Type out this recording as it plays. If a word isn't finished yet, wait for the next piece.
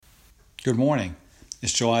Good morning.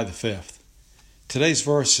 It's July the 5th. Today's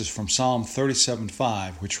verse is from Psalm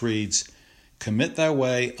 37:5, which reads, "Commit thy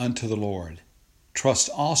way unto the Lord. Trust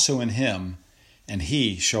also in him, and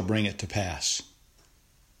he shall bring it to pass."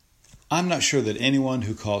 I'm not sure that anyone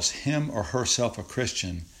who calls him or herself a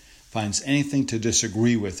Christian finds anything to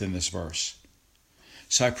disagree with in this verse.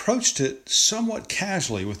 So I approached it somewhat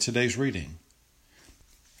casually with today's reading.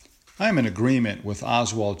 I am in agreement with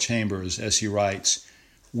Oswald Chambers as he writes,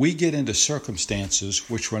 "We get into circumstances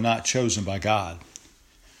which were not chosen by God."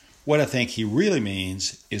 What I think he really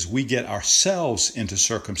means is we get ourselves into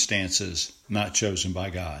circumstances not chosen by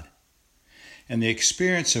God. And the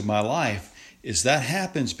experience of my life is that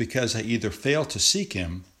happens because I either fail to seek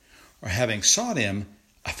him, or having sought him,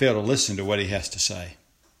 I fail to listen to what he has to say.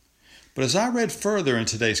 But as I read further in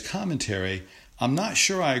today's commentary, I'm not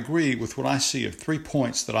sure I agree with what I see of 3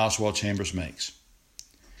 points that Oswald Chambers makes.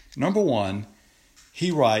 Number one, he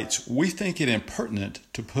writes, we think it impertinent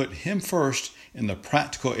to put him first in the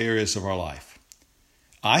practical areas of our life.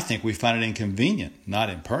 I think we find it inconvenient, not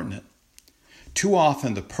impertinent. Too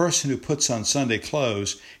often, the person who puts on Sunday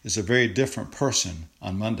clothes is a very different person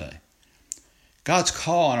on Monday. God's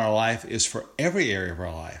call on our life is for every area of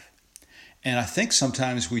our life. And I think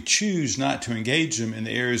sometimes we choose not to engage them in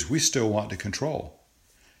the areas we still want to control.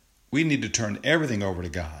 We need to turn everything over to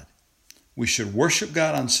God. We should worship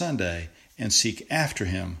God on Sunday and seek after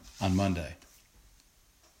him on Monday.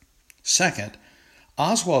 Second,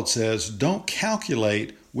 Oswald says, don't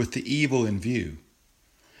calculate with the evil in view.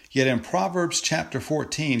 Yet in Proverbs chapter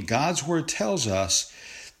 14, God's word tells us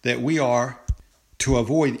that we are to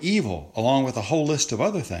avoid evil along with a whole list of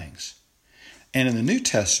other things. And in the New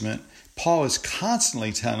Testament, Paul is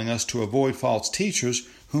constantly telling us to avoid false teachers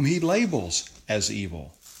whom he labels as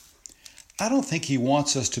evil. I don't think he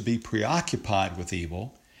wants us to be preoccupied with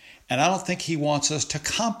evil, and I don't think he wants us to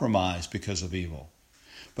compromise because of evil.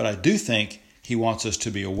 But I do think he wants us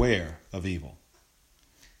to be aware of evil.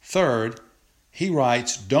 Third, he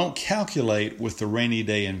writes, don't calculate with the rainy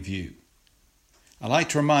day in view. I'd like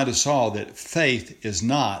to remind us all that faith is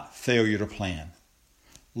not failure to plan.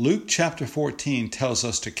 Luke chapter 14 tells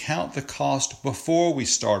us to count the cost before we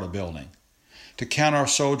start a building, to count our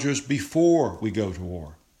soldiers before we go to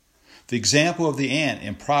war. The example of the ant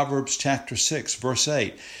in Proverbs chapter 6, verse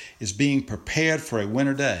 8, is being prepared for a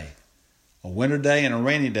winter day. A winter day and a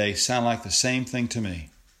rainy day sound like the same thing to me.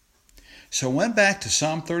 So I went back to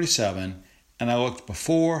Psalm 37 and I looked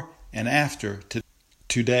before and after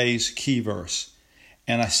today's key verse,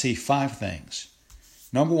 and I see 5 things.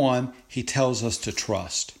 Number one, he tells us to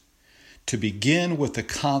trust, to begin with the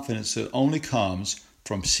confidence that only comes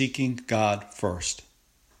from seeking God first.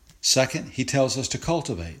 Second, he tells us to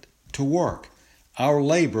cultivate, to work. Our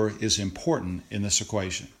labor is important in this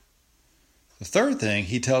equation. The third thing,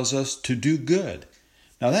 he tells us to do good.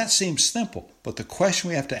 Now that seems simple, but the question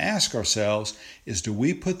we have to ask ourselves is, do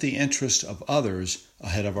we put the interest of others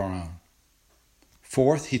ahead of our own?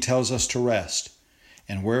 Fourth, he tells us to rest.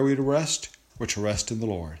 And where are we to rest? We're to rest in the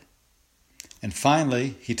Lord. And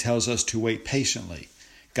finally, he tells us to wait patiently.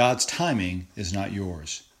 God's timing is not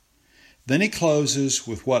yours. Then he closes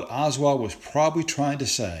with what Oswald was probably trying to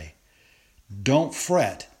say. Don't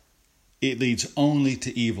fret. It leads only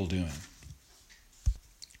to evil doing.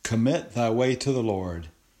 Commit thy way to the Lord.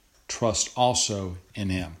 Trust also in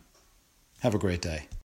him. Have a great day.